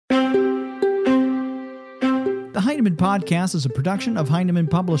The Heinemann Podcast is a production of Heinemann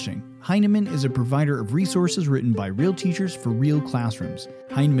Publishing. Heinemann is a provider of resources written by real teachers for real classrooms.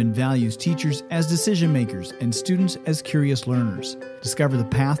 Heinemann values teachers as decision makers and students as curious learners. Discover the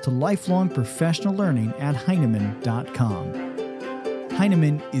path to lifelong professional learning at Heinemann.com.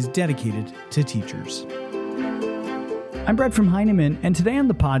 Heinemann is dedicated to teachers. I'm Brett from Heinemann, and today on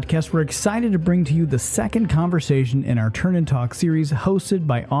the podcast, we're excited to bring to you the second conversation in our Turn and Talk series hosted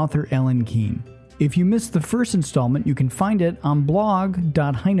by author Ellin Keene. If you missed the first installment, you can find it on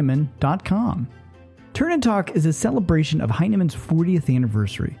blog.heinemann.com. Turn and Talk is a celebration of Heinemann's 40th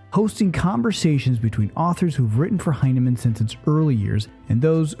anniversary, hosting conversations between authors who've written for Heinemann since its early years and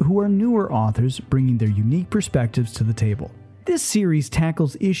those who are newer authors bringing their unique perspectives to the table. This series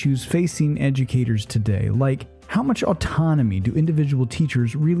tackles issues facing educators today, like how much autonomy do individual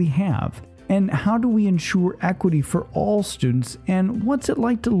teachers really have? And how do we ensure equity for all students? And what's it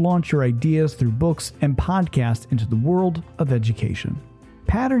like to launch your ideas through books and podcasts into the world of education?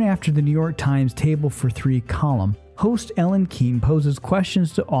 Patterned after the New York Times Table for Three column, host Ellin Keene poses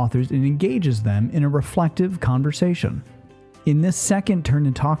questions to authors and engages them in a reflective conversation. In this second Turn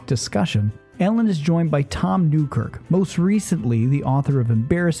and Talk discussion, Ellin is joined by Tom Newkirk, most recently the author of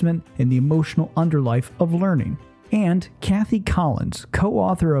Embarrassment and the Emotional Underlife of Learning, and Kathy Collins,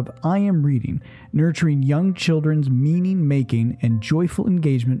 co-author of I Am Reading, Nurturing Young Children's Meaning-Making and Joyful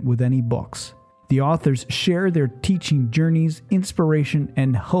Engagement with Any Books. The authors share their teaching journeys, inspiration,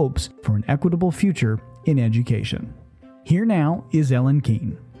 and hopes for an equitable future in education. Here now is Ellin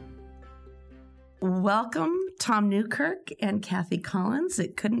Keene. Welcome, Tom Newkirk and Kathy Collins.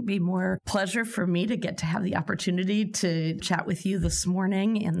 It couldn't be more pleasure for me to get to have the opportunity to chat with you this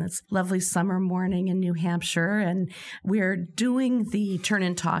morning in this lovely summer morning in New Hampshire. And we're doing the Turn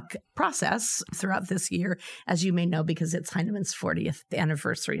and Talk process throughout this year, as you may know, because it's Heinemann's 40th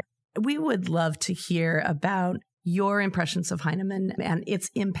anniversary. We would love to hear about your impressions of Heinemann and its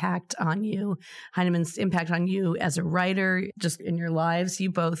impact on you, Heinemann's impact on you as a writer, just in your lives.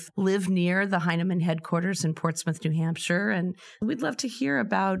 You both live near the Heinemann headquarters in Portsmouth, New Hampshire, and we'd love to hear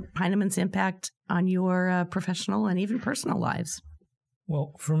about Heinemann's impact on your professional and even personal lives.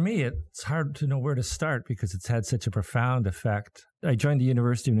 Well, for me, it's hard to know where to start because it's had such a profound effect. I joined the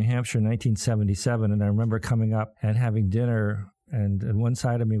University of New Hampshire in 1977, and I remember coming up and having dinner. And on one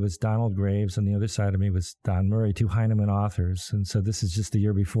side of me was Donald Graves, and the other side of me was Don Murray, two Heinemann authors. And so this is just the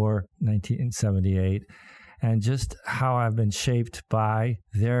year before 1978. And just how I've been shaped by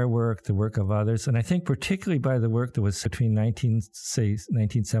their work, the work of others. And I think particularly by the work that was between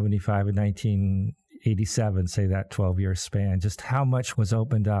 1975 and 1987, say that 12-year span, just how much was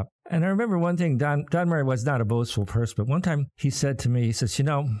opened up. And I remember one thing, Don Murray was not a boastful person, but one time he said to me, he says,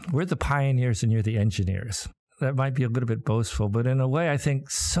 we're the pioneers and you're the engineers. That might be a little bit boastful, but in a way, I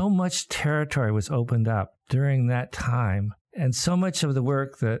think so much territory was opened up during that time. And so much of the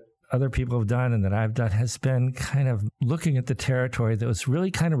work that other people have done and that I've done has been kind of looking at the territory that was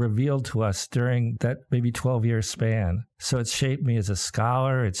really kind of revealed to us during that maybe 12-year span. So it's shaped me as a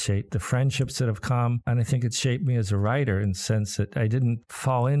scholar, it's shaped the friendships that have come, and I think it's shaped me as a writer in the sense that I didn't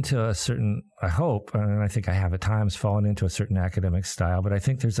fall into a certain, I hope, and I think I have at times fallen into a certain academic style, but I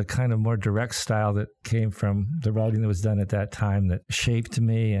think there's a kind of more direct style that came from the writing that was done at that time that shaped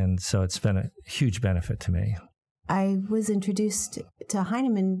me, and so it's been a huge benefit to me. I was introduced to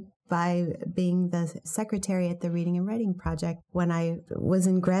Heinemann by being the secretary at the Reading and Writing Project when I was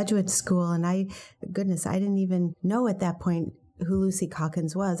in graduate school. And I didn't even know at that point who Lucy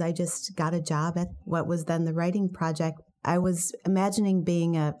Calkins was. I just got a job at what was then the Writing Project. I was imagining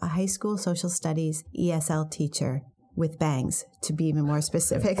being a high school social studies ESL teacher with bangs, to be even more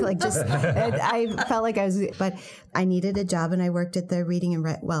specific. I felt like but I needed a job, and I worked at the Reading and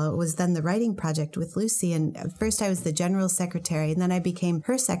it was then the Writing Project with Lucy. And first I was the general secretary, and then I became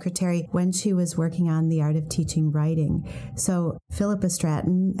her secretary when she was working on the art of teaching writing. So Philippa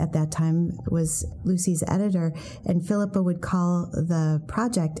Stratton at that time was Lucy's editor, and Philippa would call the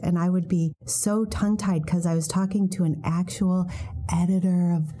project, and I would be so tongue-tied because I was talking to an actual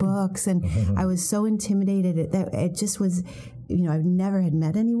editor of books, and I was so intimidated. It just was, I never had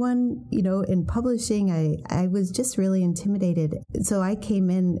met anyone, in publishing. I was just really intimidated. So I came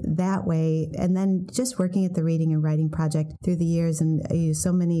in that way, and then just working at the Reading and Writing Project through the years, and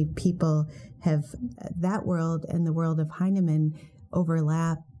so many people have that world and the world of Heinemann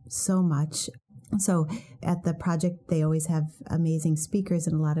overlap so much. So at the project, they always have amazing speakers,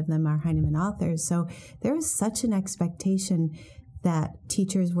 and a lot of them are Heinemann authors. So there was such an expectation that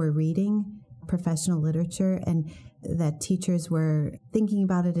teachers were reading professional literature, and that teachers were thinking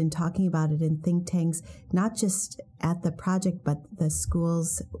about it and talking about it in think tanks, not just at the project, but the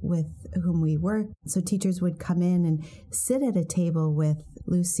schools with whom we work. So teachers would come in and sit at a table with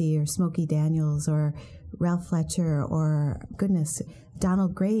Lucy or Smokey Daniels or Ralph Fletcher or, goodness,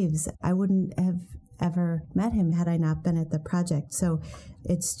 Donald Graves. I wouldn't have ever met him had I not been at the project. So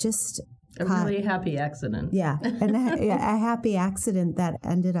it's just a really happy accident. Yeah, and a happy accident that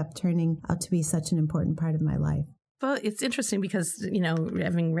ended up turning out to be such an important part of my life. Well, it's interesting because,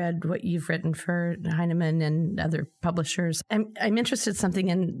 having read what you've written for Heinemann and other publishers, I'm interested in something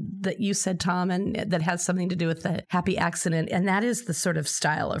that you said, Tom, and that has something to do with the happy accident, and that is the sort of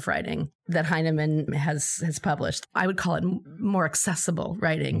style of writing that Heinemann has published. I would call it more accessible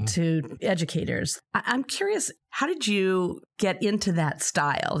writing to educators. I'm curious, how did you get into that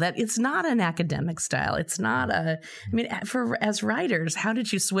style? That it's not an academic style. It's not as writers, how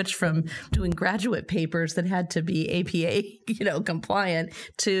did you switch from doing graduate papers that had to be APA, compliant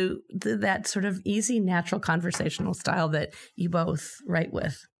to that sort of easy, natural conversational style that you both write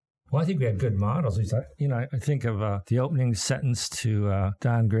with? Well, I think we had good models. I think of the opening sentence to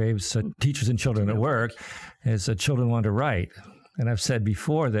Don Graves' Teachers and Children at Work is children want to write. And I've said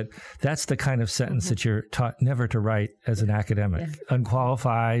before that that's the kind of sentence that you're taught never to write as an academic. Yeah.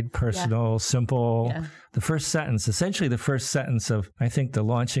 Unqualified, personal, simple. Yeah. The first sentence of, I think, the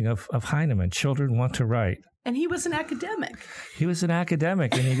launching of Heinemann, children want to write. And he was an academic. He was an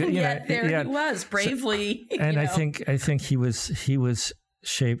academic. And he was, bravely. And I think he was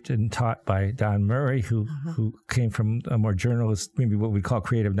shaped and taught by Don Murray, who came from a more journalist, maybe what we call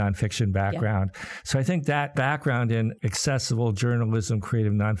creative nonfiction background. Yeah. So I think that background in accessible journalism,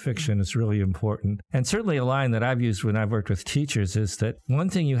 creative nonfiction is really important. And certainly a line that I've used when I've worked with teachers is that one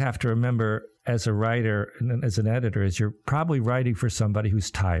thing you have to remember as a writer and as an editor is you're probably writing for somebody who's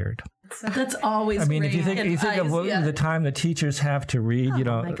tired. That's always great. If you think of the time the teachers have to read,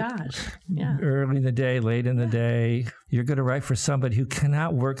 oh my gosh. Yeah. Early in the day, late in the day, you're going to write for somebody who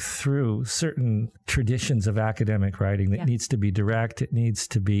cannot work through certain traditions of academic writing that needs to be direct. It needs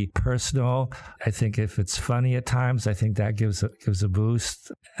to be personal. I think if it's funny at times, I think that gives a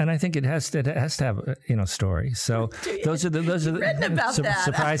boost. And I think it has to have a story. So those are written about that.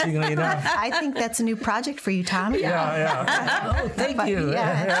 Surprisingly enough. I think that's a new project for you, Tom. Yeah. Oh, thank you.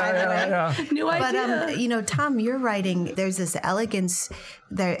 Yeah. New idea. But Tom, you're writing. There's this elegance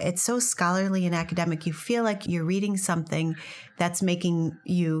there. It's so scholarly and academic. You feel like you're reading something that's making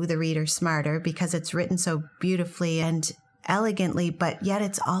you, the reader, smarter because it's written so beautifully and elegantly, but yet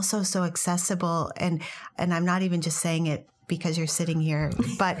it's also so accessible. And I'm not even just saying it because you're sitting here,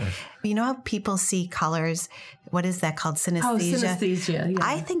 but you know how people see colors? What is that called? Synesthesia? Oh, synesthesia, yeah.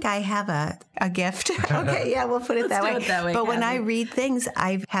 I think I have a gift. Okay, yeah, we'll put it that way. But when I read things,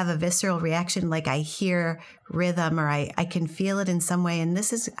 I have a visceral reaction, like I hear rhythm or I can feel it in some way. And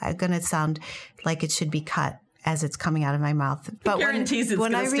this is going to sound like it should be cut as it's coming out of my mouth. But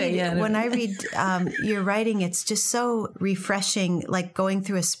when I read your writing, it's just so refreshing, like going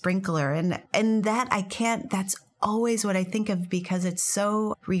through a sprinkler. And that's always what I think of because it's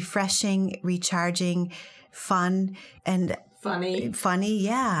so refreshing, recharging, fun, and funny.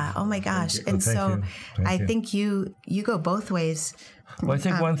 Yeah. Oh my gosh. And so I think you go both ways. Well, I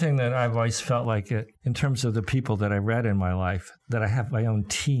think one thing that I've always felt like in terms of the people that I read in my life, that I have my own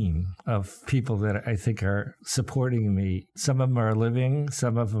team of people that I think are supporting me. Some of them are living,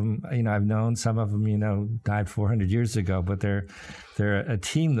 some of them, I've known, some of them, died 400 years ago, but they're a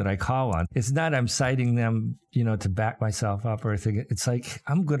team that I call on. It's not I'm citing them, to back myself up or anything. It's like,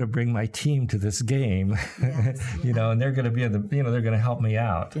 I'm going to bring my team to this game, and they're going to be they're going to help me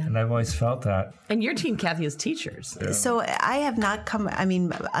out. Yeah. And I've always felt that. And your team, Kathy, is teachers. Yeah. So I have not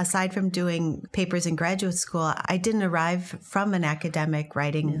aside from doing papers in graduate school, I didn't arrive from an academic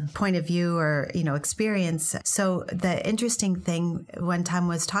writing point of view or, experience. So the interesting thing when Tom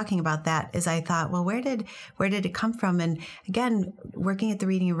was talking about that is I thought, well, where did it come from? And again, working at the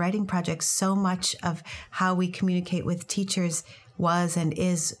Reading and Writing Project, so much of how we communicate with teachers was and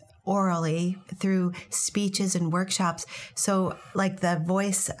is orally through speeches and workshops. So like the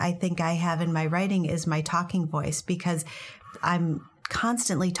voice I think I have in my writing is my talking voice because I'm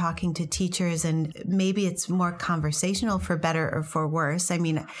constantly talking to teachers, and maybe it's more conversational for better or for worse. I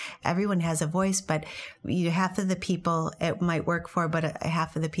mean, everyone has a voice, but half of the people it might work for, but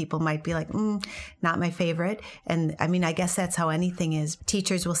half of the people might be like, not my favorite. And I guess that's how anything is.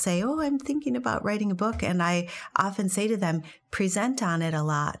 Teachers will say, oh, I'm thinking about writing a book. And I often say to them, present on it a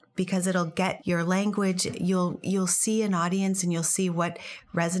lot because it'll get your language. You'll see an audience and you'll see what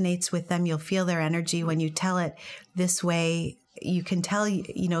resonates with them. You'll feel their energy when you tell it this way. you can tell,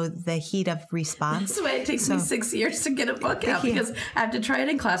 the heat of response. That's why it takes me 6 years to get a book out, because I have to try it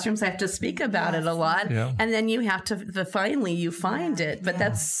in classrooms. I have to speak about it a lot. Yeah. And then you have to, finally you find it. But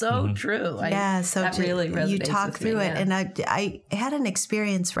that's so true. That really resonates. You talk through me, it. And I had an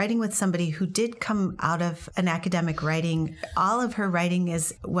experience writing with somebody who did come out of an academic writing. All of her writing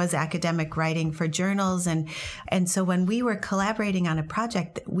was academic writing for journals. And so when we were collaborating on a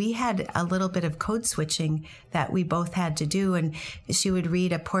project, we had a little bit of code switching that we both had to do. And she would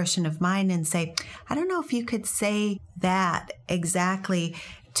read a portion of mine and say, I don't know if you could say that exactly.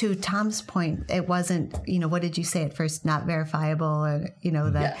 To Tom's point, it wasn't, what did you say at first? Not verifiable, or,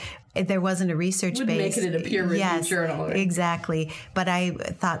 that there wasn't a research base. Make it in a peer-reviewed journal. Right? Exactly. But I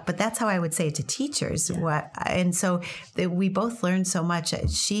thought, that's how I would say it to teachers. Yeah. And so we both learned so much.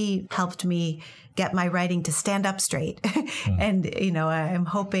 She helped me get my writing to stand up straight. And, I'm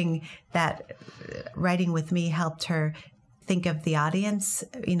hoping that writing with me helped her think of the audience,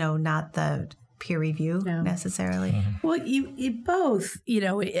 not the peer review necessarily. Mm-hmm. Well, you both,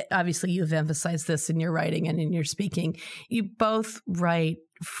 obviously you've emphasized this in your writing and in your speaking. You both write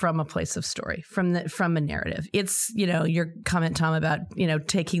from a place of story, from a narrative. It's, your comment, Tom, about,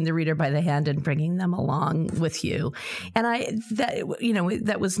 taking the reader by the hand and bringing them along with you. And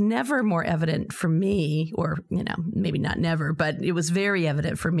that was never more evident for me, or, maybe not never, but it was very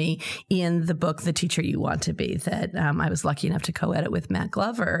evident for me in the book, The Teacher You Want to Be, that I was lucky enough to co-edit with Matt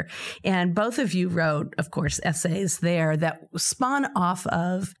Glover. And both of you wrote, of course, essays there that spun off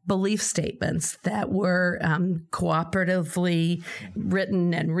of belief statements that were cooperatively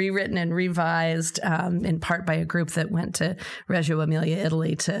written and rewritten and revised, in part by a group that went to Reggio Emilia,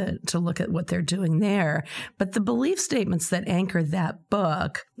 Italy, to look at what they're doing there. But the belief statements that anchored that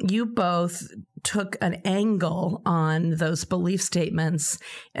book, you both took an angle on those belief statements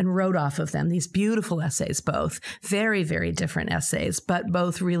and wrote off of them. These beautiful essays, both very, very different essays, but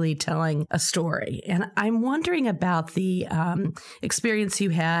both really telling a story. And I'm wondering about the experience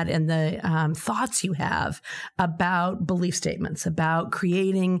you had and the thoughts you have about belief statements, about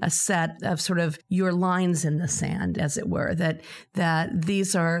creating a set of sort of your lines in the sand, as it were, that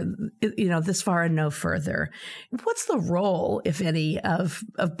these are, this far and no further. What's the role, if any, of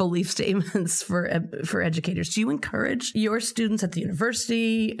belief statements for educators? Do you encourage your students at the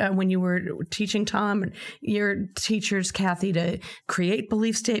university, when you were teaching, Tom, and your teachers, Kathy, to create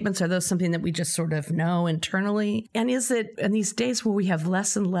belief statements? Are those something that we just sort of know internally? And is it, in these days where we have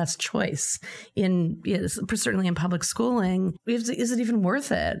less and less choice certainly in public schooling, is it even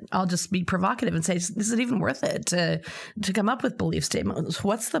worth it? I'll just be provocative and say, is it even worth it to come up with belief statements?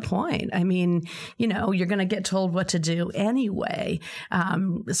 What's the point? I mean, you're going to get told what to do anyway.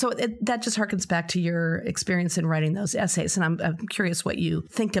 So that just harkens back to your experience in writing those essays. And I'm curious what you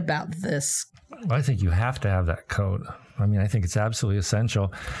think about this. Well, I think you have to have that code. I mean, I think it's absolutely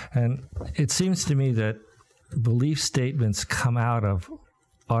essential. And it seems to me that belief statements come out of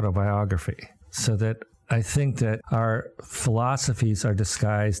autobiography, so that I think that our philosophies are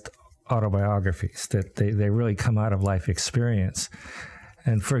disguised autobiographies, that they really come out of life experience.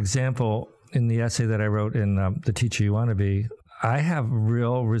 And for example, in the essay that I wrote in The Teacher You Want to Be, I have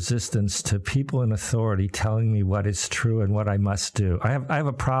real resistance to people in authority telling me what is true and what I must do. I have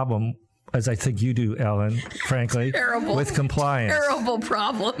a problem, as I think you do, Ellin, frankly, with compliance. Terrible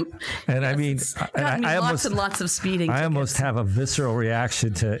problem. And I mean, I lots and lots of speeding tickets. I almost have a visceral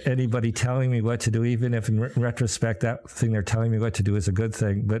reaction to anybody telling me what to do, even if in retrospect that thing they're telling me what to do is a good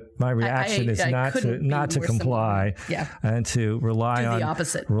thing. But my reaction is not to comply, and to rely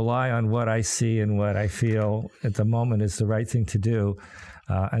on what I see and what I feel at the moment is the right thing to do,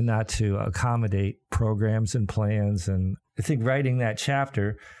 and not to accommodate programs and plans. And I think writing that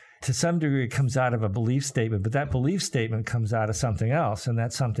chapter, to some degree, it comes out of a belief statement, but that belief statement comes out of something else, and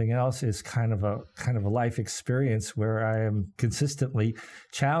that something else is kind of a life experience where I am consistently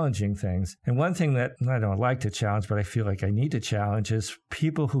challenging things. And one thing that I don't like to challenge, but I feel like I need to challenge, is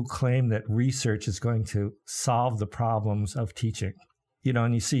people who claim that research is going to solve the problems of teaching.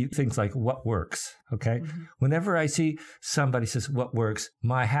 And you see things like what works, okay? Mm-hmm. Whenever I see somebody says what works,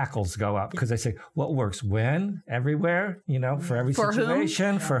 my hackles go up, because I say, what works? When? Everywhere? For every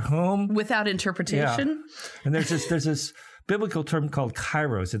situation? For whom? Without interpretation? Yeah. And there's this biblical term called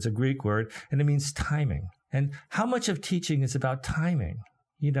kairos. It's a Greek word, and it means timing. And how much of teaching is about timing?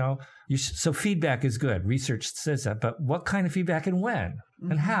 So feedback is good. Research says that. But what kind of feedback and when? Mm-hmm.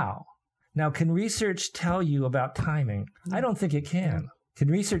 And how? Now, can research tell you about timing? I don't think it can. Can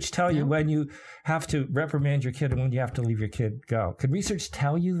research tell you when you have to reprimand your kid and when you have to leave your kid go? Can research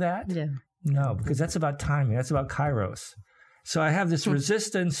tell you that? Yeah. No, because that's about timing. That's about kairos. So I have this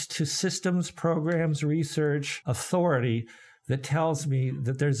resistance to systems, programs, research, authority, that tells me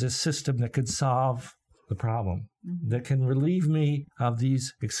that there's a system that could solve the problem, that can relieve me of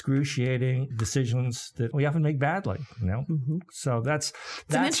these excruciating decisions that we often make badly, So that's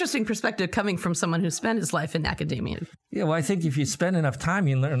an interesting perspective coming from someone who spent his life in academia. Yeah, well, I think if you spend enough time,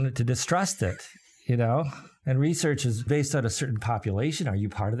 you learn to distrust it, And research is based on a certain population. Are you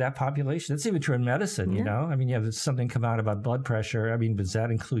part of that population? That's even true in medicine, you you have something come out about blood pressure. Does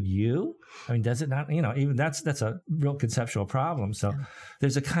that include you? Does it not? Even that's a real conceptual problem. So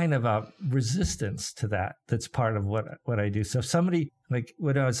there's a kind of a resistance to that that's part of what I do. So if somebody, like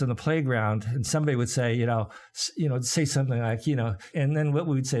when I was in the playground and somebody would say, say something like, and then what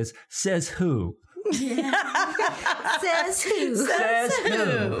we would say is, says who? Yeah. Says who? Says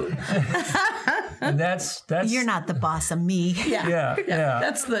who? And that's you're not the boss of me. Yeah.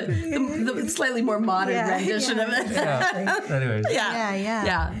 That's the slightly more modern rendition of it. Anyways.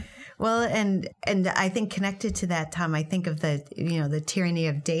 Yeah. Well, and I think connected to that, Tom, I think of the tyranny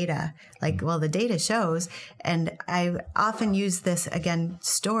of data. The data shows, and I often use this, again,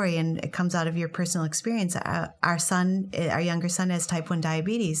 story, and it comes out of your personal experience. Our younger son has type 1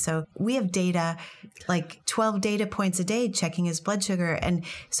 diabetes. So we have data, 12 data points a day checking his blood sugar. And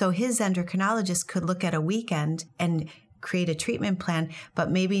so his endocrinologist could look at a weekend and create a treatment plan,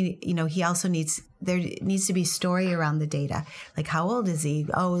 but maybe, he also there needs to be story around the data. Like, how old is he?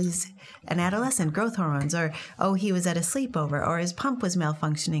 Oh, he's an adolescent, growth hormones, or, oh, he was at a sleepover, or his pump was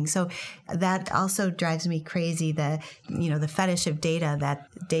malfunctioning. So that also drives me crazy, the fetish of data that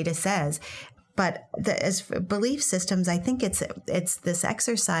data says. But as for belief systems, I think it's this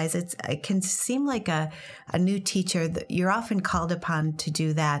exercise. It can seem like a new teacher. You're often called upon to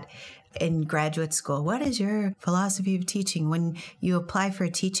do that in graduate school. What is your philosophy of teaching when you apply for a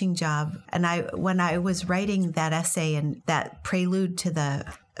teaching job? And when I was writing that essay and that prelude to the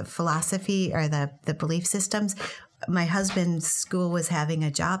philosophy or the belief systems, my husband's school was having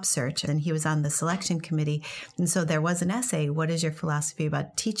a job search and he was on the selection committee. And so there was an essay, what is your philosophy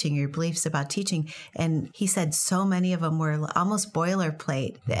about teaching, your beliefs about teaching? And he said so many of them were almost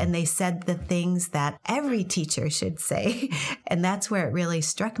boilerplate. And they said the things that every teacher should say. And that's where it really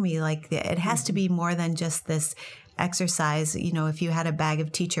struck me. It has to be more than just this exercise. If you had a bag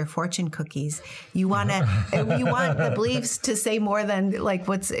of teacher fortune cookies, you want the beliefs to say more than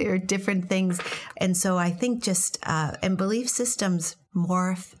or different things. And so I think just and belief systems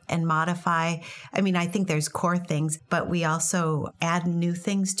morph and modify. I think there's core things, but we also add new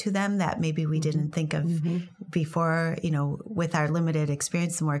things to them that maybe we didn't think of before. With our limited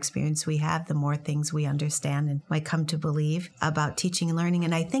experience, the more experience we have, the more things we understand and might come to believe about teaching and learning.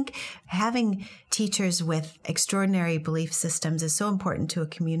 And I think having teachers with extraordinary belief systems is so important to a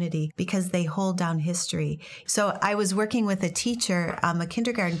community because they hold down history. So I was working with a teacher, a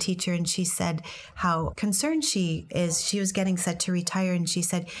kindergarten teacher, and she said how concerned she is. She was getting set to retire, and she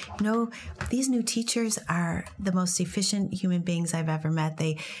said, these new teachers are the most efficient human beings I've ever met.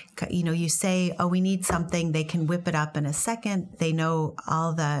 They, you say, oh, we need something, they can whip it up in a second. They know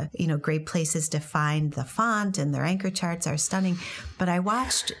all the, great places to find the font, and their anchor charts are stunning. But I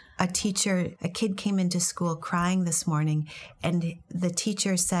watched a kid came into school crying this morning, and the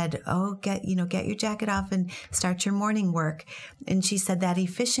teacher said, oh, get your jacket off and start your morning work. And she said that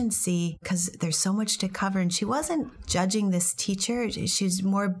efficiency, because there's so much to cover. And she wasn't judging this teacher. She's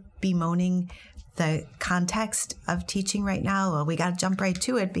more bemoaning the context of teaching right now. Well, we got to jump right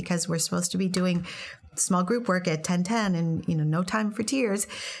to it because we're supposed to be doing small group work at 10:10 and, no time for tears.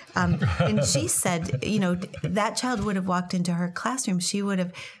 And she said, that child would have walked into her classroom. She would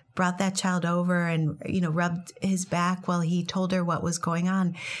have brought that child over and, rubbed his back while he told her what was going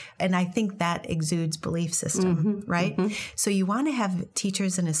on. And I think that exudes belief system, right? So you want to have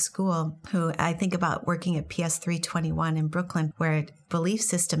teachers in a school who, I think about working at PS 321 in Brooklyn, where belief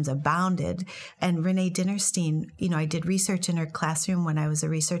systems abounded. And Renee Dinnerstein, I did research in her classroom when I was a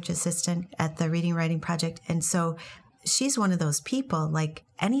research assistant at the Reading and Writing Project. And so she's one of those people,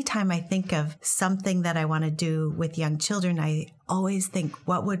 anytime I think of something that I want to do with young children, I always think,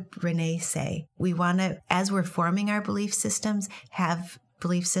 what would Renee say? We want to, as we're forming our belief systems, have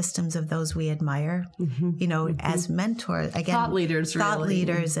belief systems of those we admire, as mentors. Again, thought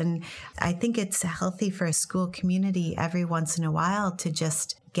leaders. And I think it's healthy for a school community every once in a while to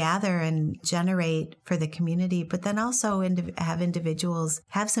just gather and generate for the community, but then also have individuals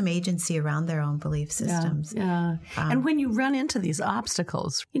have some agency around their own belief systems. Yeah. And when you run into these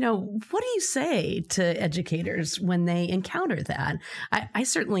obstacles, what do you say to educators when they encounter that? I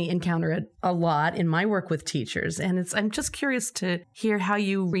certainly encounter it a lot in my work with teachers, and I'm just curious to hear how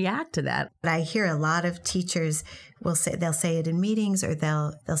you react to that. I hear a lot of teachers they'll say it in meetings, or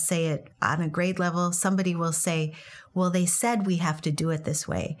they'll say it on a grade level. Somebody will say, well, they said we have to do it this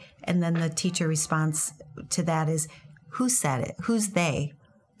way. And then the teacher response to that is, who said it? Who's they?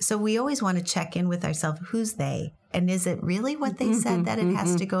 So we always want to check in with ourselves. Who's they? And is it really what they said that it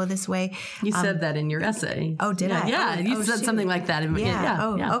has to go this way? You said that in your essay. Oh, did I? Yeah, you said something like that.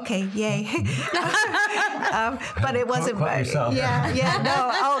 Okay, yay. But it wasn't. Quote yourself. No.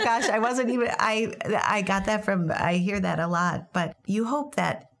 Oh gosh, I wasn't even. I got that from. I hear that a lot. But you hope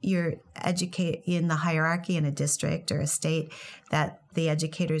that you're educate in the hierarchy in a district or a state, that the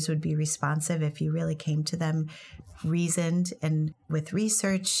educators would be responsive if you really came to them reasoned and with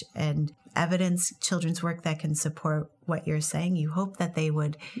research and evidence, children's work that can support what you're saying. You hope that they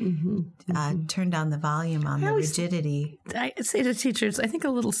would turn down the volume on the rigidity. I say to teachers, I think a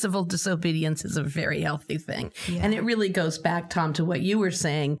little civil disobedience is a very healthy thing. Yeah. And it really goes back, Tom, to what you were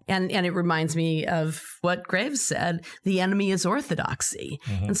saying. And it reminds me of what Graves said, the enemy is orthodoxy.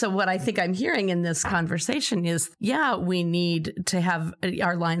 And so what I think I'm hearing in this conversation is, we need to have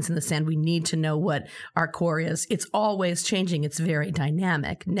our lines in the sand. We need to know what our core is. It's always changing. It's very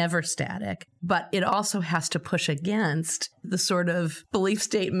dynamic, never static. But it also has to push against the sort of belief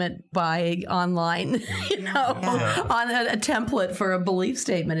statement by online, on a template for a belief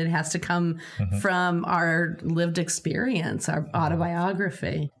statement. It has to come from our lived experience, our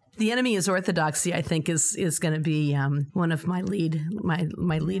autobiography. The enemy is orthodoxy, I think, is going to be one of my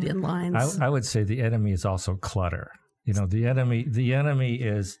lead-in lines. I would say the enemy is also clutter. The enemy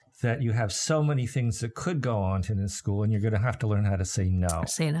is that you have so many things that could go on in this school, and you're going to have to learn how to say no.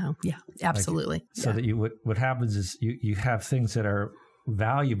 Say no. Yeah, absolutely. So that what happens is you have things that are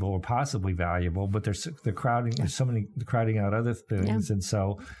valuable or possibly valuable, but they're crowding. There's so many crowding out other things, and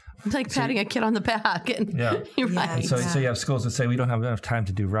so. It's like patting a kid on the back. And you're right. So you have schools that say, we don't have enough time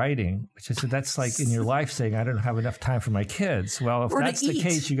to do writing. Which is, that's like in your life saying, I don't have enough time for my kids. Well, if that's the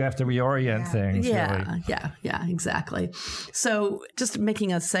case, you have to reorient things. Really. Yeah, exactly. So just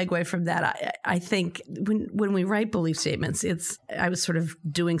making a segue from that, I think when we write belief statements, I was sort of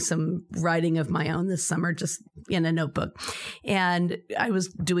doing some writing of my own this summer, just in a notebook. And I was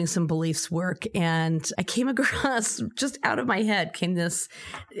doing some beliefs work, and I came across, just out of my head, came this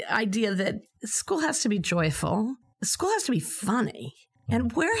idea that school has to be joyful. School has to be funny.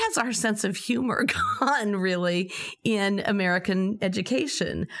 And where has our sense of humor gone, really, in American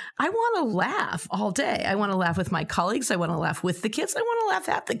education? I want to laugh all day. I want to laugh with my colleagues. I want to laugh with the kids. I want to laugh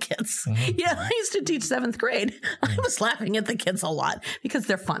at the kids. I used to teach 7th grade. I was laughing at the kids a lot because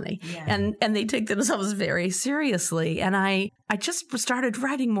they're funny. And they take themselves very seriously. And I just started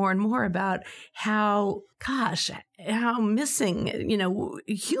writing more and more about how missing,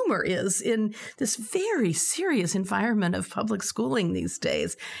 humor is in this very serious environment of public schooling these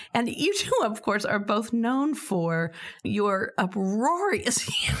days. And you two, of course, are both known for your uproarious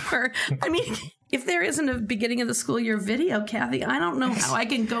humor. I mean, if there isn't a beginning of the school year video, Kathy, I don't know how I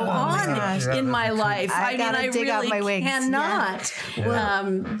can go on in my life. I really cannot.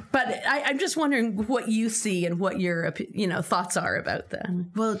 But I'm just wondering what you see and what your thoughts are about that.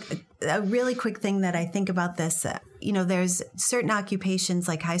 Well, a really quick thing that I think about this, there's certain occupations,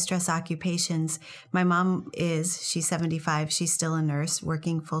 like high-stress occupations. My mom she's 75. She's still a nurse,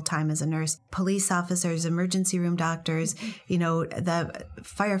 working full-time as a nurse. Police officers, emergency room doctors, the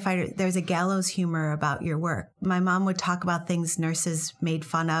firefighter. There's a gallows humor about your work. My mom would talk about things nurses made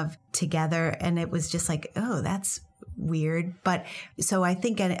fun of together, and it was just like, oh, that's weird. But so I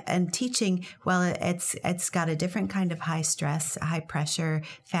think and teaching, well, it's got a different kind of high stress, high pressure,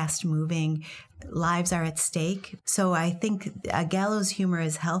 fast moving. Lives are at stake. So I think a gallows humor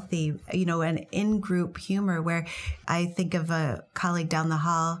is healthy, an in-group humor, where I think of a colleague down the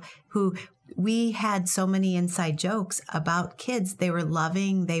hall who we had so many inside jokes about kids. They were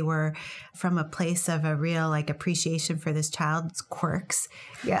loving. They were from a place of a real appreciation for this child's quirks.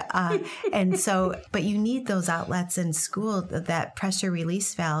 And so, but you need those outlets in school, that pressure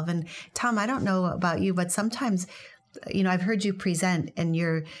release valve. And Tom, I don't know about you, but sometimes, I've heard you present and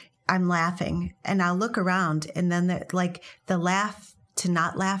I'm laughing, and I'll look around, and then the laugh to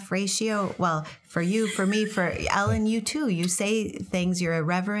not laugh ratio. Well, for you, for me, for Ellin, you too. You say things, you're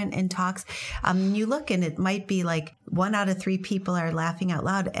irreverent in talks. You look, and it might be 1 out of 3 people are laughing out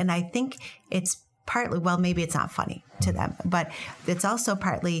loud. And I think it's partly, well, maybe it's not funny to them, but it's also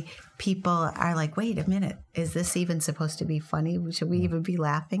partly people are like, wait a minute, is this even supposed to be funny? Should we even be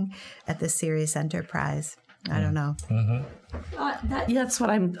laughing at this serious enterprise? I don't know. That's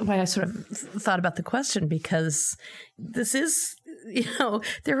why I sort of thought about the question, because this is,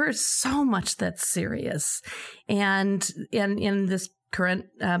 there is so much that's serious, and in this current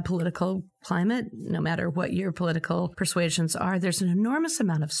political climate, no matter what your political persuasions are, there's an enormous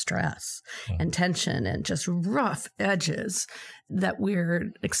amount of stress and tension and just rough edges that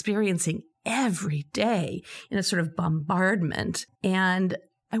we're experiencing every day in a sort of bombardment. And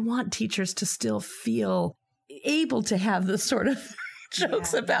I want teachers to still feel able to have this sort of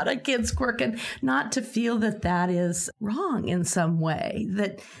jokes about a kid's quirk and not to feel that that is wrong in some way,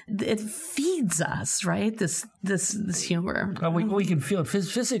 that it feeds us, right? This humor. Well, we can feel it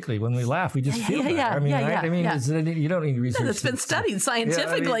physically when we laugh. We just feel it. Yeah, I mean, right? I mean, you don't need research. It's been studied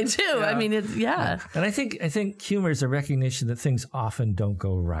scientifically too. Yeah. I mean, And I think humor is a recognition that things often don't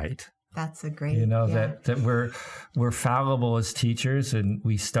go right. That's a great, that we're fallible as teachers, and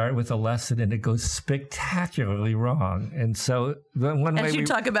we start with a lesson and it goes spectacularly wrong. And so one way you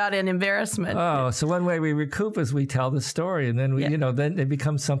talk about an embarrassment. So one way we recoup is we tell the story, and then then it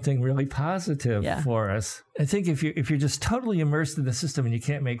becomes something really positive for us. I think if you're just totally immersed in the system and you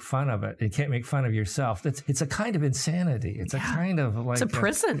can't make fun of it, you can't make fun of yourself. It's a kind of insanity. It's a kind of like it's a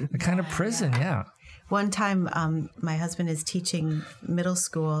prison. A kind of prison, yeah. One time, my husband is teaching middle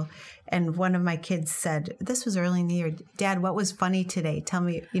school, and one of my kids said, this was early in the year, Dad, what was funny today? Tell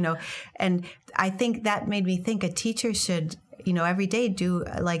me, and I think that made me think a teacher should, every day do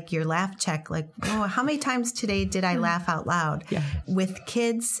like your laugh check, like, oh, how many times today did I laugh out loud? Yeah. With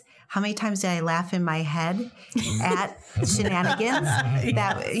kids, how many times did I laugh in my head at shenanigans?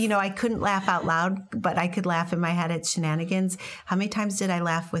 That, I couldn't laugh out loud, but I could laugh in my head at shenanigans. How many times did I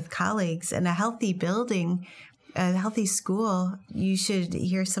laugh with colleagues? In a healthy building, a healthy school, you should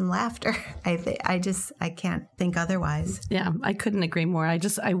hear some laughter. I can't think otherwise. Yeah, I couldn't agree more.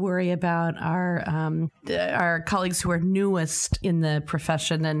 I worry about our colleagues who are newest in the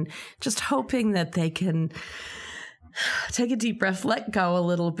profession, and just hoping that they can take a deep breath, let go a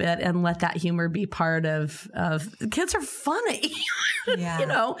little bit, and let that humor be part of kids are funny.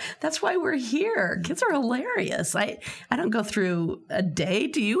 Yeah. That's why we're here. Kids are hilarious. I don't go through a day,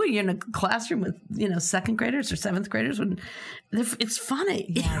 do you? You're in a classroom with, second graders or seventh graders when it's funny.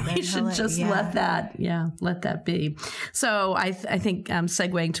 Yeah, we should just let that be. So I think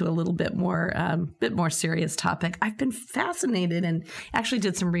segueing to a little bit more serious topic. I've been fascinated and actually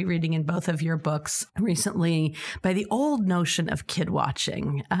did some rereading in both of your books recently by the old notion of kid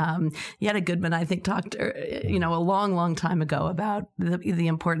watching. Yetta Goodman, I think, talked, a long, long time ago about the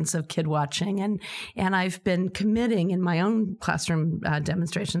importance of kid watching. And I've been committing in my own classroom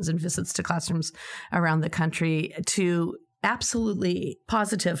demonstrations and visits to classrooms around the country to absolutely,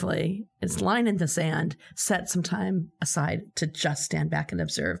 positively, it's line in the sand, set some time aside to just stand back and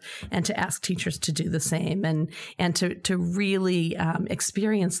observe, and to ask teachers to do the same, and to really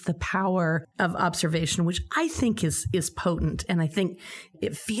experience the power of observation, which I think is potent. And I think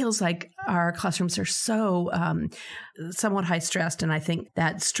it feels like our classrooms are so somewhat high stressed, and I think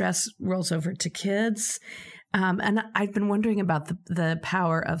that stress rolls over to kids. And I've been wondering about the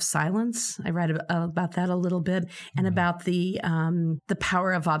power of silence. I read about that a little bit, and about the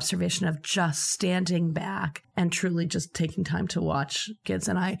power of observation, of just standing back and truly just taking time to watch kids.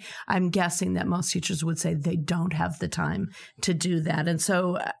 And I'm guessing that most teachers would say they don't have the time to do that. And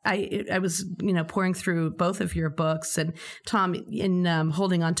so I was pouring through both of your books, and Tom, in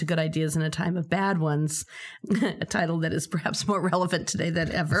Holding On to Good Ideas in a Time of Bad Ones, a title that is perhaps more relevant today than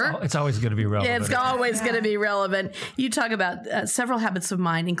ever. It's always going to be relevant. It's always going to be relevant. You talk about several habits of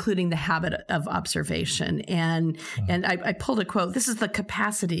mind, including the habit of observation. And I pulled a quote. This is the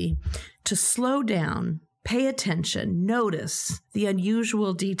capacity to slow down, pay attention, notice the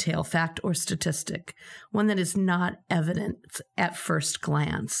unusual detail, fact, or statistic, one that is not evident at first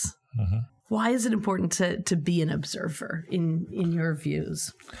glance. Mm-hmm. Why is it important to be an observer in your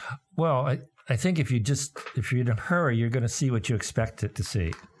views? Well, I think if you're in a hurry, you're going to see what you expect it to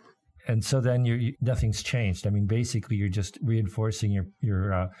see. And so then nothing's changed. I mean, basically, you're just reinforcing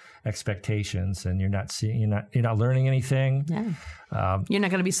your expectations, and you're not learning anything. Yeah. You're not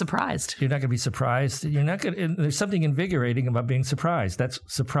going to be surprised. You're not going to be surprised. You're not going. There's something invigorating about being surprised. That's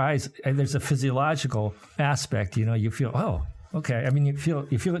surprise. And there's a physiological aspect. You feel, oh, okay. I mean, you feel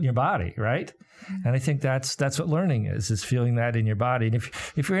it in your body, right? Mm-hmm. And I think that's what learning is feeling that in your body. And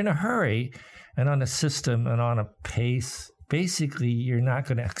if you're in a hurry and on a system and on a pace, basically, you're not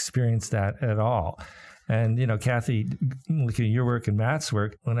going to experience that at all. And, Kathy, looking at your work and Matt's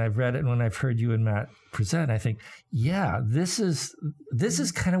work, when I've read it and when I've heard you and Matt present, I think, yeah, this is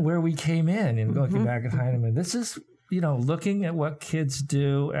kind of where we came in. And looking back at Heinemann, this is looking at what kids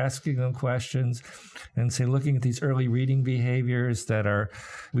do, asking them questions, and looking at these early reading behaviors that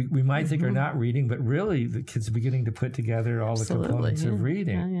we might think are not reading, but really the kids are beginning to put together all the components of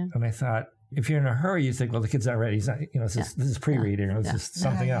reading. Yeah. And I thought, if you're in a hurry, you think, well, the kid's not ready. He's not, this is pre-reading, or this is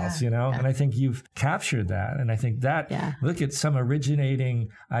something else, And I think you've captured that. And I think that, look at some originating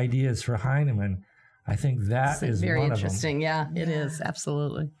ideas for Heinemann. I think that is very one interesting. of them. Yeah, it is.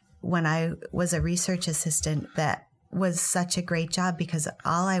 Absolutely. When I was a research assistant, that was such a great job because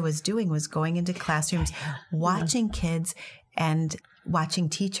all I was doing was going into classrooms, watching kids and watching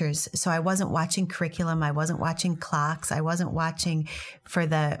teachers. So I wasn't watching curriculum. I wasn't watching clocks. I wasn't watching for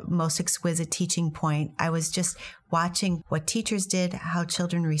the most exquisite teaching point. I was just watching what teachers did, how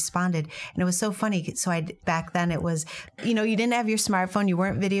children responded. And it was so funny. So back then it was, you didn't have your smartphone. You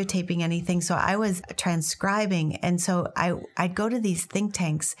weren't videotaping anything. So I was transcribing. And so I'd go to these think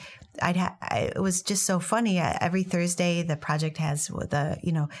tanks. It was just so funny. Every Thursday, the project has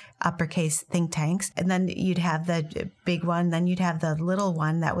the, uppercase think tanks. And then you'd have the big one. Then you'd have the little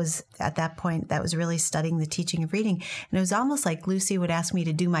one that was at that point that was really studying the teaching of reading. And it was almost like Lucy would ask me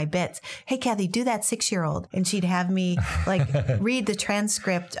to do my bits. Hey, Kathy, do that 6-year-old. And she'd have me read the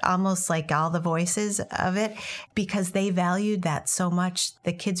transcript, almost like all the voices of it, because they valued that so much,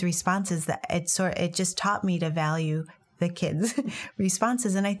 the kids' responses, that it just taught me to value the kids'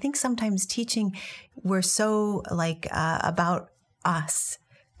 responses. And I think sometimes teaching, we're so about us,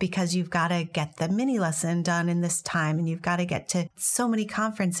 because you've got to get the mini lesson done in this time, and you've got to get to so many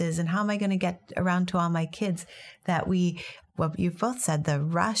conferences, and how am I going to get around to all my kids, that what you've both said, the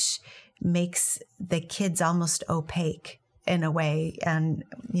rush makes the kids almost opaque in a way. And,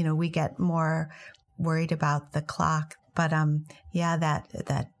 we get more worried about the clock. But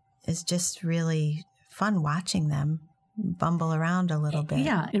that is just really fun watching them bumble around a little bit.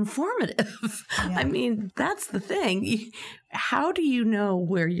 Yeah, informative. Yeah. I mean, that's the thing. How do you know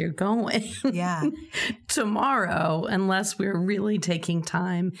where you're going tomorrow unless we're really taking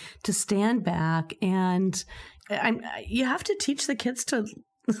time to stand back? And you have to teach the kids to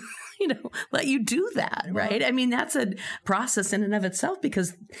let you do that, right? I mean, that's a process in and of itself,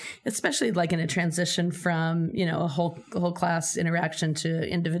 because especially in a transition from, a whole class interaction to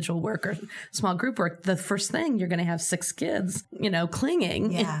individual work or small group work, the first thing you're going to have 6 kids,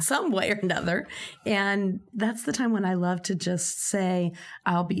 clinging in some way or another. And that's the time when I love to just say,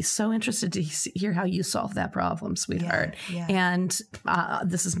 I'll be so interested to hear how you solve that problem, sweetheart. Yeah. And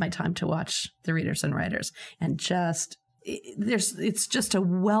this is my time to watch the readers and writers, and it's just a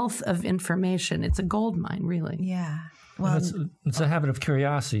wealth of information. It's a gold mine, really. Yeah. Well, it's a habit of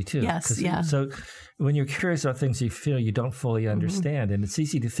curiosity too. Yes. Yeah. So when you're curious about things you feel you don't fully understand, and it's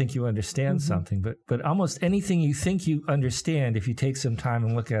easy to think you understand something, but almost anything you think you understand, if you take some time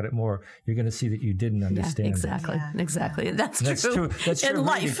and look at it more, you're going to see that you didn't understand. Exactly. It. Exactly. That's true. That's true. In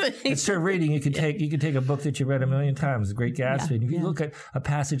life. It's true reading. You can take a book that you read a million times, The Great Gatsby, and if you look at a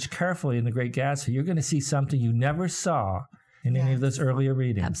passage carefully in The Great Gatsby, you're going to see something you never saw in any of those earlier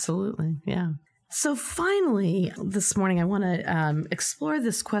readings. Absolutely. Yeah. So finally, this morning, I want to explore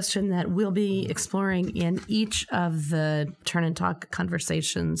this question that we'll be exploring in each of the Turn and Talk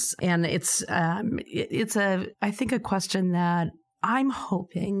conversations. And it's I think, a question that I'm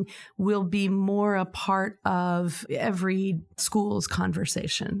hoping will be more a part of every school's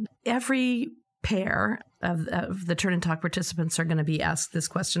conversation. Every pair of the Turn and Talk participants are going to be asked this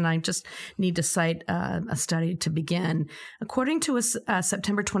question. I just need to cite a study to begin. According to a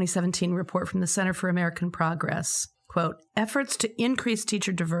September 2017 report from the Center for American Progress, quote, efforts to increase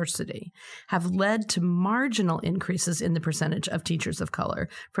teacher diversity have led to marginal increases in the percentage of teachers of color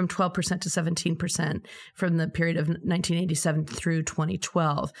from 12% to 17% from the period of 1987 through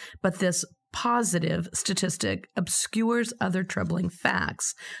 2012. But this positive statistic obscures other troubling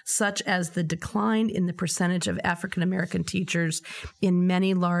facts, such as the decline in the percentage of African American teachers in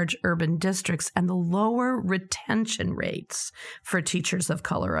many large urban districts and the lower retention rates for teachers of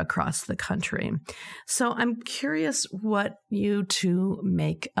color across the country. So I'm curious what you two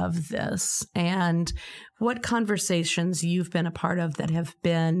make of this, and what conversations you've been a part of that have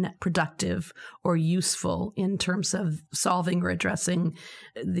been productive or useful in terms of solving or addressing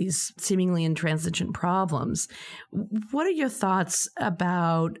these seemingly intransigent problems. What are your thoughts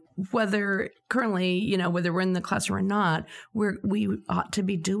about whether currently, whether we're in the classroom or not, we ought to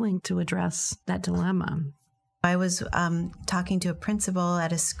be doing to address that dilemma? I was talking to a principal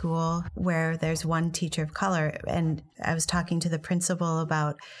at a school where there's one teacher of color, and I was talking to the principal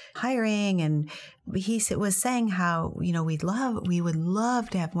about hiring, and he was saying how, we would love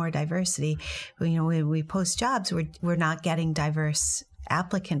to have more diversity. When we post jobs, we're not getting diverse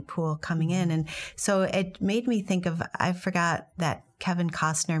applicant pool coming in. And so it made me think of, I forgot that Kevin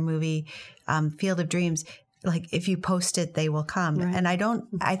Costner movie, Field of Dreams. Like, if you post it, they will come. Right. And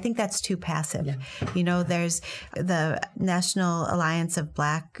I think that's too passive. Yeah. There's the National Alliance of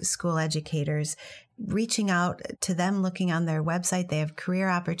Black School Educators, reaching out to them, looking on their website. They have career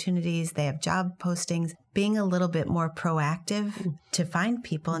opportunities. They have job postings, being a little bit more proactive to find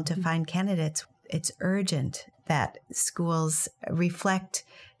people and to find candidates. It's urgent that schools reflect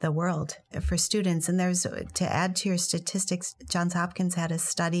the world for students. And there's, to add to your statistics, Johns Hopkins had a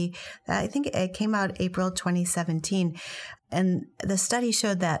study that I think it came out April 2017. And the study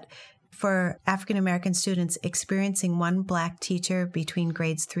showed that for African American students experiencing one Black teacher between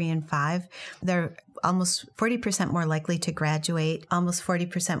grades 3 and 5, they're almost 40% more likely to graduate, almost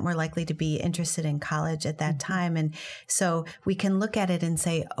 40% more likely to be interested in college at that time. And so we can look at it and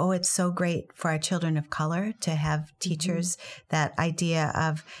say, oh, it's so great for our children of color to have teachers, that idea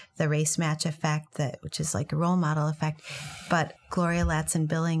of the race match effect, which is like a role model effect. But Gloria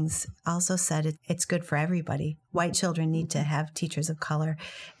Latson-Billings also said it's good for everybody. White children need to have teachers of color.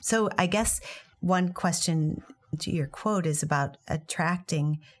 So I guess one question to your quote is about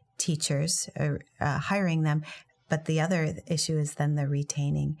attracting teachers or hiring them. But the other issue is then the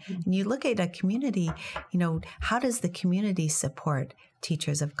retaining. And you look at a community, how does the community support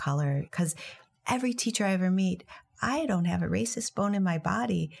teachers of color? Because every teacher I ever meet, I don't have a racist bone in my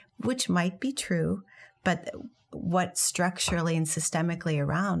body, which might be true, but what structurally and systemically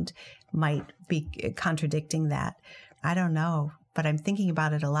around might be contradicting that. I don't know. But I'm thinking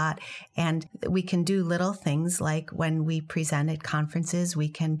about it a lot. And we can do little things like when we present at conferences, we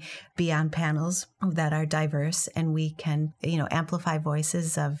can be on panels that are diverse, and we can, amplify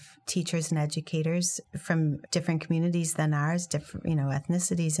voices of teachers and educators from different communities than ours, different,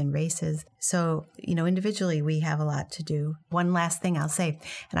 ethnicities and races. So, individually, we have a lot to do. One last thing I'll say,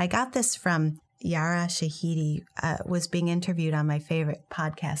 and I got this from Yara Shahidi, was being interviewed on my favorite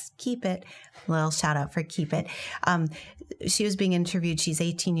podcast, Keep It. A little shout out for Keep It. She was being interviewed. She's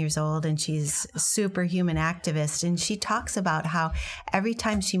 18 years old, and she's a superhuman activist. And she talks about how every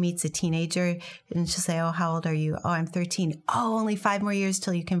time she meets a teenager, and she'll say, oh, how old are you? Oh, I'm 13. Oh, only 5 more years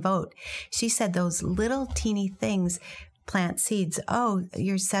till you can vote. She said those little teeny things plant seeds. Oh,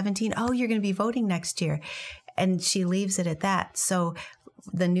 you're 17. Oh, you're going to be voting next year. And she leaves it at that. So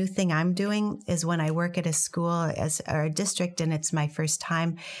the new thing I'm doing is when I work at a school or a district and it's my first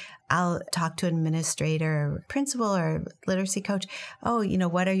time, I'll talk to an administrator or principal or literacy coach. Oh,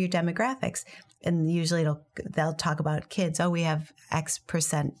 what are your demographics? And usually they'll talk about kids. Oh, we have X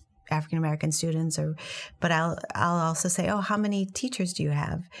percent African-American students, but I'll also say, oh, how many teachers do you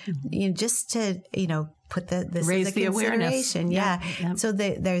have? Just to, put this raise as a the consideration. Awareness. Yeah. So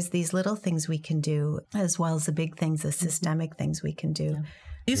there's these little things we can do, as well as the big things, the systemic things we can do. Yeah.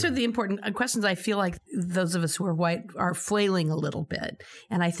 These are the important questions. I feel like those of us who are white are flailing a little bit,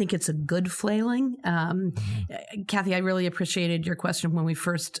 and I think it's a good flailing. Kathy, I really appreciated your question when we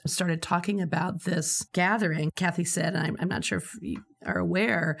first started talking about this gathering. Kathy said, and I'm not sure if you are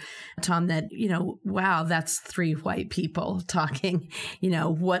aware, Tom, that, wow, that's 3 white people talking.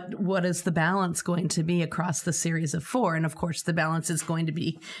 What is the balance going to be across the series of 4? And of course, the balance is going to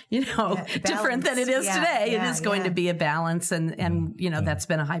be, different than it is today. It is going to be a balance, and that's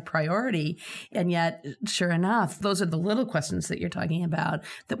been a high priority. And yet, sure enough, those are the little questions that you're talking about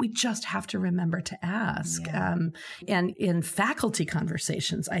that we just have to remember to ask. Yeah. And in faculty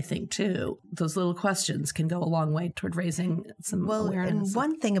conversations, I think, too, those little questions can go a long way toward raising some awareness. And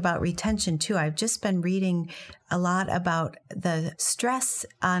one thing about retention, too, I've just been reading a lot about the stress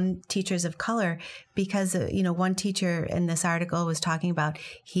on teachers of color because, one teacher in this article was talking about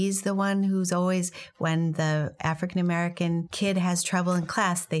he's the one who's always, when the African-American kid has trouble in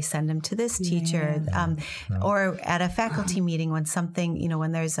class, they send him to this teacher. Or at a faculty meeting when something,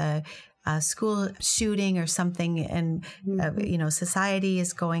 when there's a school shooting or something and, society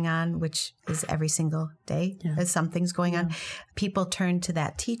is going on, which is every single day as something's going on, people turn to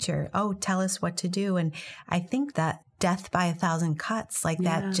that teacher. Oh, tell us what to do. And I think that death by 1,000 cuts like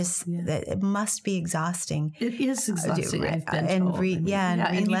that, it must be exhausting. It is exhausting, I've been told.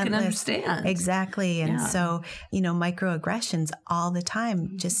 And you can understand. Exactly. And so, microaggressions all the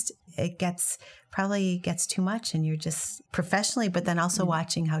time, just probably gets too much, and you're just professionally, but then also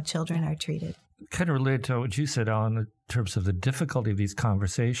watching how children are treated. Kind of related to what you said, Ellin, in terms of the difficulty of these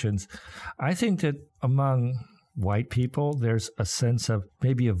conversations. I think that among white people, there's a sense of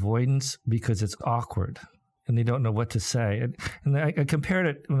maybe avoidance because it's awkward and they don't know what to say. And I compared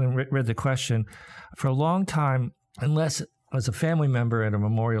it when I read the question. For a long time, unless as a family member at a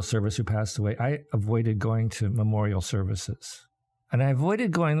memorial service who passed away, I avoided going to memorial services. And I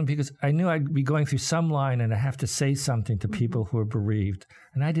avoided going because I knew I'd be going through some line and I have to say something to people who are bereaved.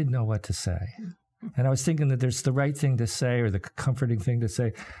 And I didn't know what to say. And I was thinking that there's the right thing to say or the comforting thing to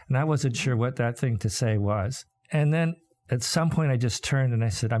say. And I wasn't sure what that thing to say was. And then at some point I just turned and I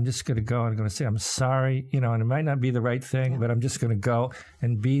said, I'm just going to go. I'm going to say, I'm sorry, and it might not be the right thing, but I'm just going to go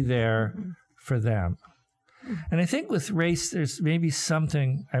and be there for them. And I think with race, there's maybe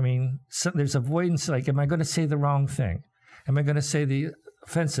something, there's avoidance, like, am I going to say the wrong thing? Am I going to say the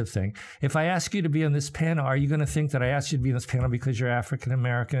offensive thing? If I ask you to be on this panel, are you going to think that I asked you to be on this panel because you're African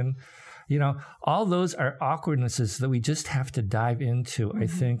American? All those are awkwardnesses that we just have to dive into, I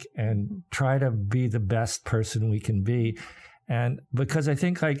think, and try to be the best person we can be. And because I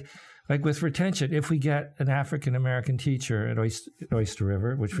think like with retention, if we get an African American teacher at Oyster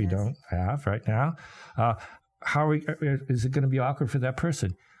River, which we don't have right now, is it going to be awkward for that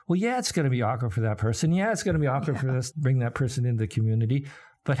person? Well, yeah, it's going to be awkward for that person. Yeah, it's going to be awkward for us to bring that person into the community.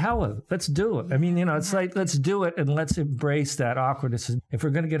 But let's do it. It's like, let's do it and let's embrace that awkwardness. If we're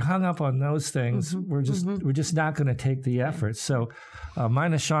going to get hung up on those things, we're just not going to take the effort. So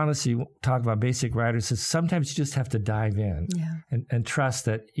Mina Shaughnessy talked about basic writers is sometimes you just have to dive in and trust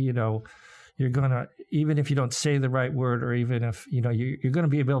that, you're going to, even if you don't say the right word or even if, you're going to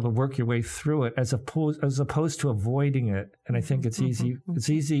be able to work your way through it as opposed to avoiding it. And I think it's easy. It's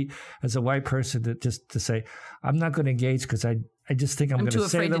easy as a white person to say, I'm not going to engage because I just think I'm going to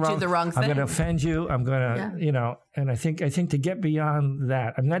say the wrong thing. I'm going to offend you. I'm going to, and I think to get beyond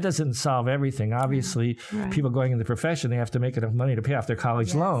that, that doesn't solve everything. Obviously, people going in the profession, they have to make enough money to pay off their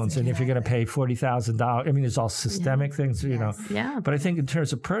college loans. And if you're going to pay $40,000, there's all systemic things, But I think in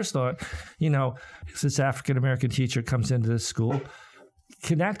terms of personal, if this African-American teacher comes into this school,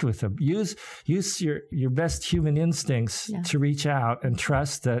 connect with them. Use your best human instincts to reach out and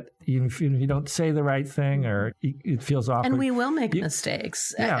trust that even if you don't say the right thing or it feels awkward. And we will make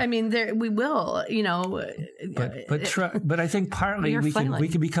mistakes. Yeah. We will, But I think partly we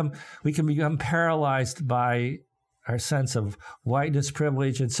can become paralyzed by our sense of whiteness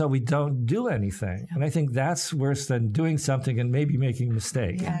privilege, and so we don't do anything. And I think that's worse than doing something and maybe making a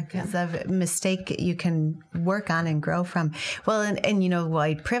mistake. Yeah, because of a mistake you can work on and grow from. Well, and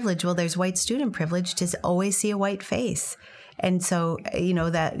white privilege, there's white student privilege to always see a white face. And so,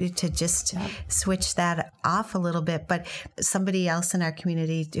 that to just switch that off a little bit. But somebody else in our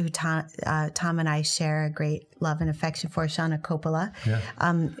community who Tom and I share a great love and affection for, Shauna Coppola.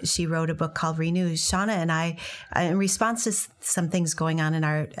 Yeah. She wrote a book called Renew. Shauna and I, in response to some things going on in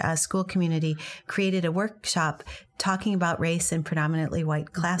our school community, created a workshop talking about race in predominantly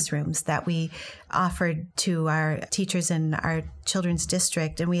white classrooms that we offered to our teachers in our children's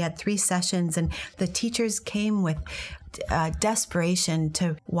district. And we had 3 sessions, and the teachers came with desperation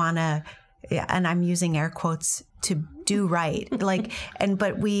to want to, and I'm using air quotes, to do right.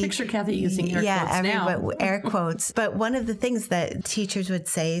 But we picture Kathy using air quotes now. Air quotes. But one of the things that teachers would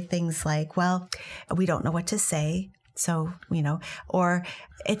say, things like, well, we don't know what to say. So, or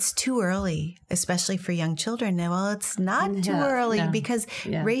it's too early, especially for young children. Well, it's not too early because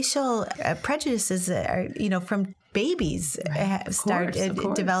racial prejudices are, from babies start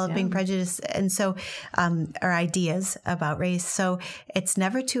developing prejudice. And so, or ideas about race. So it's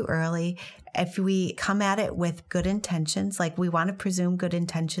never too early. If we come at it with good intentions, like we want to presume good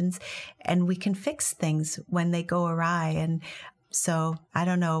intentions, and we can fix things when they go awry. And so I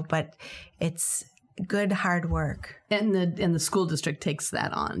don't know, but it's good hard work. And the school district takes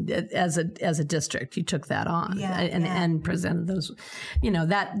that on as a district. You took that on and presented those.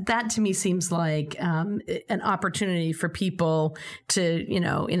 That to me seems like an opportunity for people to,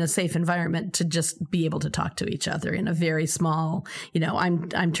 in a safe environment, to just be able to talk to each other in a very small.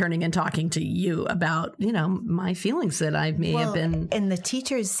 I'm turning and talking to you about my feelings that I may have been. And the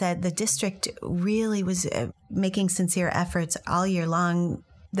teachers said the district really was making sincere efforts all year long.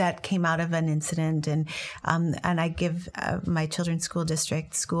 That came out of an incident, and I give my children's school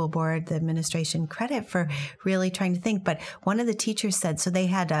district, school board, the administration credit for really trying to think. But one of the teachers said, so they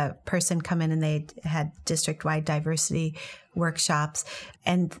had a person come in and they had district-wide diversity workshops,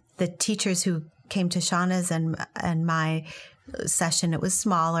 and the teachers who came to Shauna's and my session, it was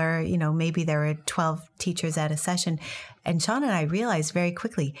smaller, maybe there were 12 teachers at a session, and Shauna and I realized very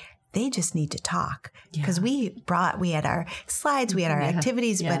quickly, they just need to talk because we had our slides, we had our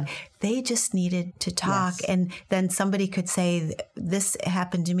activities, but they just needed to talk. Yes. And then somebody could say, this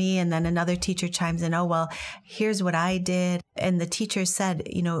happened to me. And then another teacher chimes in, oh, well, here's what I did. And the teacher said,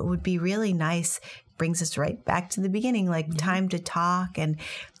 it would be really nice, brings us right back to the beginning, time to talk and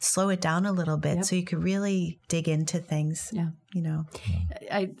slow it down a little bit so you could really dig into things. Yeah. It's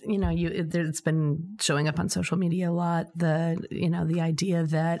been showing up on social media a lot. The idea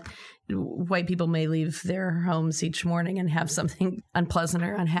that white people may leave their homes each morning and have something unpleasant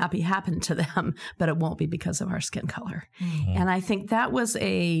or unhappy happen to them, but it won't be because of our skin color. Mm-hmm. And I think that was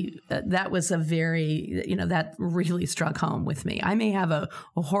a very, that really struck home with me. I may have a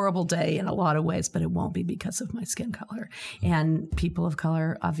horrible day in a lot of ways, but it won't be because of my skin color. And people of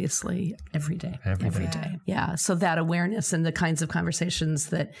color, obviously, every day. Every day. Yeah. So that awareness and the kinds of conversations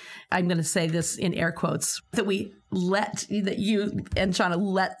that, I'm going to say this in air quotes, that you and Shauna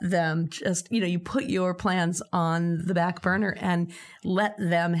let them just, you put your plans on the back burner and let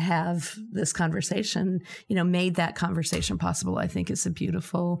them have this conversation, made that conversation possible, I think is a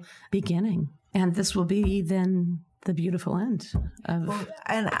beautiful beginning. And this will be then the beautiful end of.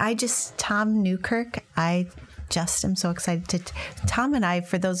 And Tom Newkirk, I just am so excited Tom and I,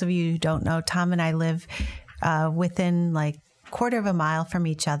 for those of you who don't know, Tom and I live within quarter of a mile from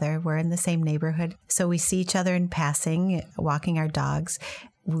each other. We're in the same neighborhood. So we see each other in passing, walking our dogs.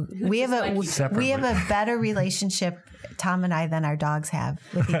 We have a better relationship, Tom and I, than our dogs have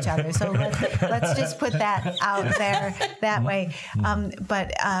with each other. So let's just put that out there that way.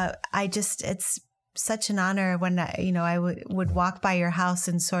 But it's such an honor when I would walk by your house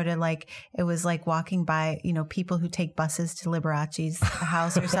and sort of it was like walking by people who take buses to Liberace's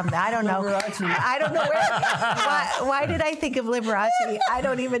house or something. I don't know. I don't know why did I think of Liberace? I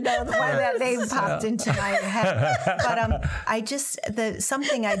don't even know why that name popped into my head. But I just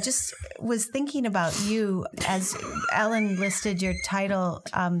was thinking about you as Ellin listed your title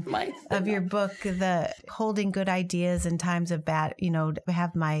of your book, the Holding Good Ideas in Times of Bad. I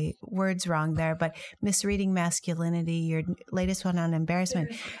have my words wrong there, but Misreading Masculinity, your latest one on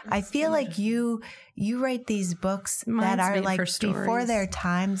embarrassment. I feel like you write these books that are before their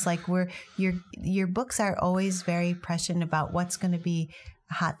times. Your books are always very prescient about what's going to be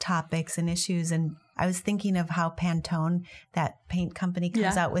hot topics and issues. And I was thinking of how Pantone, that paint company,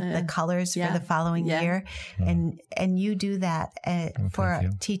 comes out with the colors for the following year. And you do that for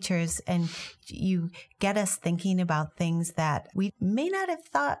teachers, and you get us thinking about things that we may not have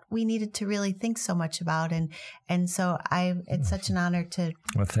thought we needed to really think so much about. And so it's such an honor to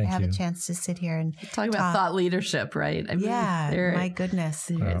have a chance to sit here and talk about thought leadership, right? I mean, my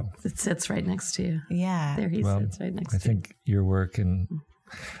goodness. It sits right next to you. Yeah. There he sits right next to you. I think your work in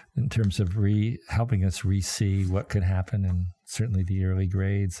terms of helping us re-see what could happen in certainly the early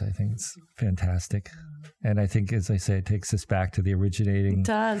grades, I think it's fantastic. And I think, as I say, it takes us back to the originating. It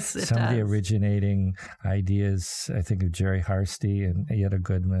does. Some of the originating ideas, I think of Jerry Harsty and Yetta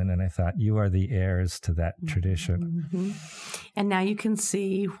Goodman, and I thought, you are the heirs to that tradition. Mm-hmm. And now you can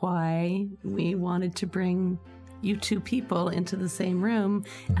see why we wanted to bring you two people into the same room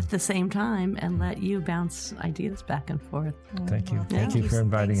at the same time and let you bounce ideas back and forth. Thank you. Well, thank you for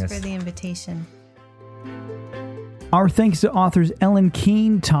inviting us. Thanks for the invitation. Our thanks to authors Ellin,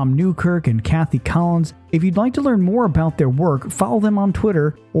 Keene, Tom Newkirk, and Kathy Collins. If you'd like to learn more about their work, follow them on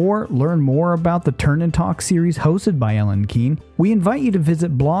Twitter or learn more about the Turn and Talk series hosted by Ellin Keene. We invite you to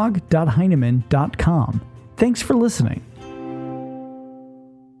visit blog.heinemann.com. Thanks for listening.